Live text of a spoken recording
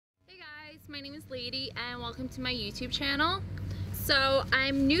my name is Lady and welcome to my YouTube channel. So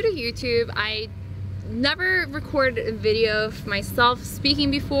I'm new to YouTube. I never recorded a video of myself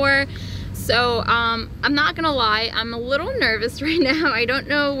speaking before, so I'm not gonna lie, I'm a little nervous right now. I don't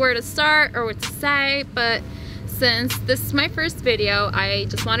know where to start or what to say, but since this is my first video, I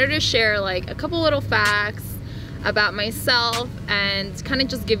just wanted to share like a couple little facts about myself and kind of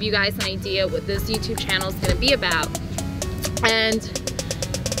just give you guys an idea what this YouTube channel is going to be about. And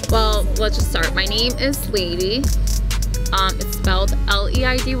well, let's just start. My name is Lady. It's spelled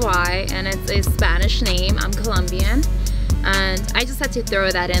L-E-I-D-Y, and it's a Spanish name. I'm Colombian, and I just had to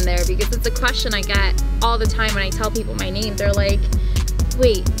throw that in there because it's a question I get all the time when I tell people my name. They're like,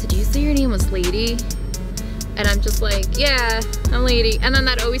 wait, did you say your name was Lady? And I'm just like, yeah, I'm Lady. And then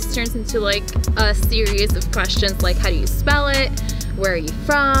that always turns into like a series of questions like, how do you spell it? Where are you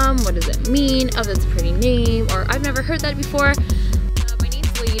from? What does it mean? Oh, that's a pretty name. Or I've never heard that before. My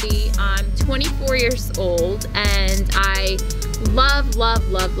name's Lady. I'm 24 years old and I love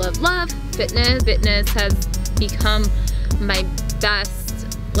fitness. Fitness has become my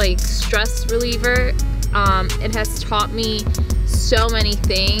best like stress reliever. It has taught me so many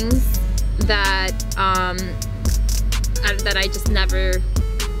things that that I just never,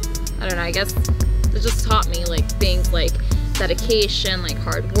 I don't know, I guess it just taught me like things like dedication, like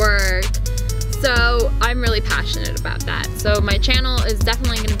hard work. So I'm really passionate about that. So my channel is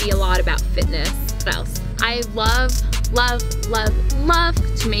definitely going to be a lot about fitness. What else? I love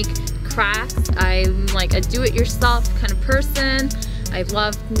to make crafts. I'm like a do-it-yourself kind of person. I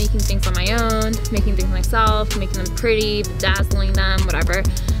love making things on my own, making things myself, making them pretty, bedazzling them, whatever.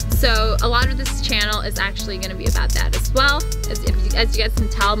 So a lot of this channel is actually going to be about that as well. As you guys can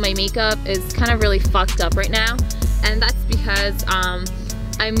tell, my makeup is kind of really fucked up right now, and that's because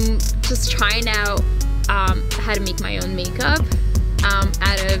I'm just trying out how to make my own makeup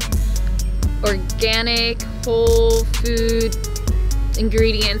out of organic, whole food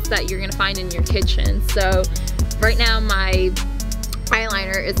ingredients that you're going to find in your kitchen. So right now my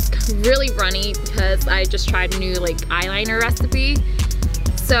eyeliner is really runny because I just tried a new like eyeliner recipe.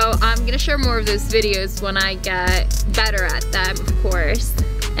 So I'm gonna share more of those videos when I get better at them, of course.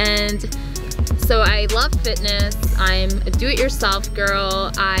 And so I love fitness. I'm a do-it-yourself girl.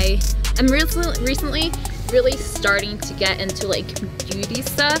 I am recently really starting to get into like beauty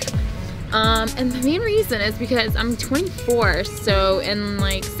stuff. And the main reason is because I'm 24, so in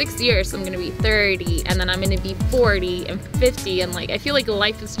like 6 years I'm gonna be 30, and then I'm gonna be 40 and 50, and like I feel like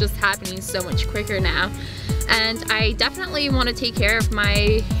life is just happening so much quicker now. And I definitely want to take care of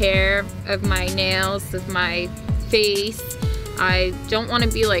my hair, of my nails, of my face. I don't want to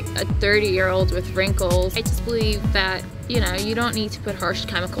be like a 30-year-old with wrinkles. I just believe that, you know, you don't need to put harsh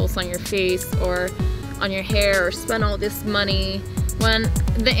chemicals on your face or on your hair or spend all this money when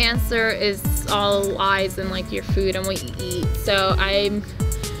the answer is all lies in like your food and what you eat. So I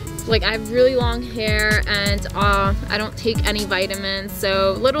have really long hair and I don't take any vitamins,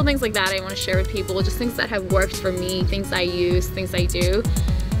 so little things like that I want to share with people, just things that have worked for me, things I use, things I do.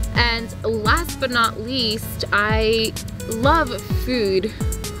 And last but not least, I love food.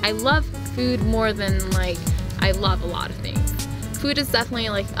 I love food more than like I love a lot of things. Food is definitely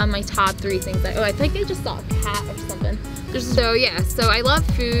like on my top 3 things. Oh, I think I just saw a cat or something. So yeah, so I love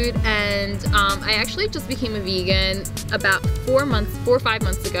food, and I actually just became a vegan about 4 or 5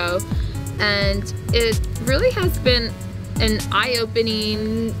 months ago, and it really has been an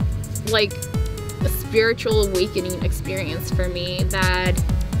eye-opening, like a spiritual awakening experience for me that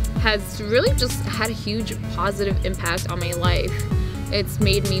has really just had a huge positive impact on my life. It's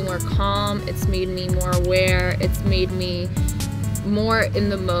made me more calm, it's made me more aware, it's made me more in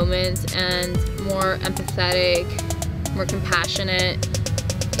the moment and more empathetic, more compassionate,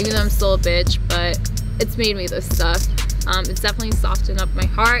 even though I'm still a bitch, but it's made me this stuff. It's definitely softened up my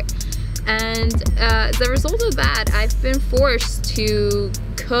heart, and as a result of that, I've been forced to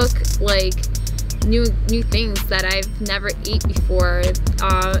cook like new things that I've never ate before,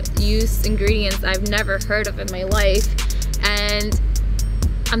 use ingredients I've never heard of in my life, and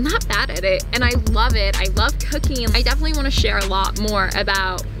I'm not bad at it, and I love it. I love cooking. I definitely want to share a lot more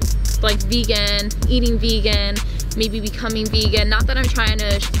about like vegan, eating vegan, maybe becoming vegan. Not that I'm trying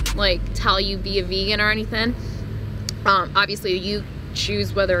to like tell you be a vegan or anything. Obviously you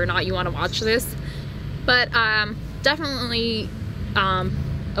choose whether or not you want to watch this, but definitely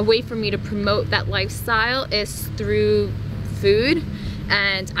a way for me to promote that lifestyle is through food,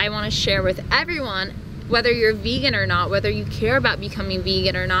 and I want to share with everyone, whether you're vegan or not, whether you care about becoming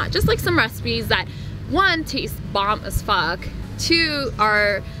vegan or not, just like some recipes that 1, taste bomb as fuck, 2,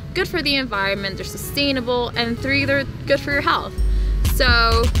 are good for the environment, they're sustainable, and 3, they're good for your health.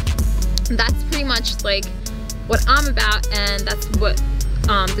 So that's pretty much like what I'm about, and that's what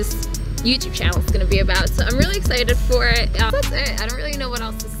this YouTube channel is going to be about. So I'm really excited for it. That's it. I don't really know what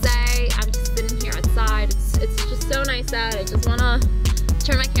else to say. I'm just sitting here outside. It's just so nice out. I just want to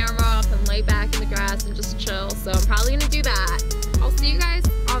turn my camera off and lay back in the grass and just chill. So I'm probably going to do that. I'll see you guys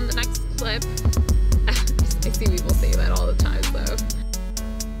on the next clip. I see people say that all the time.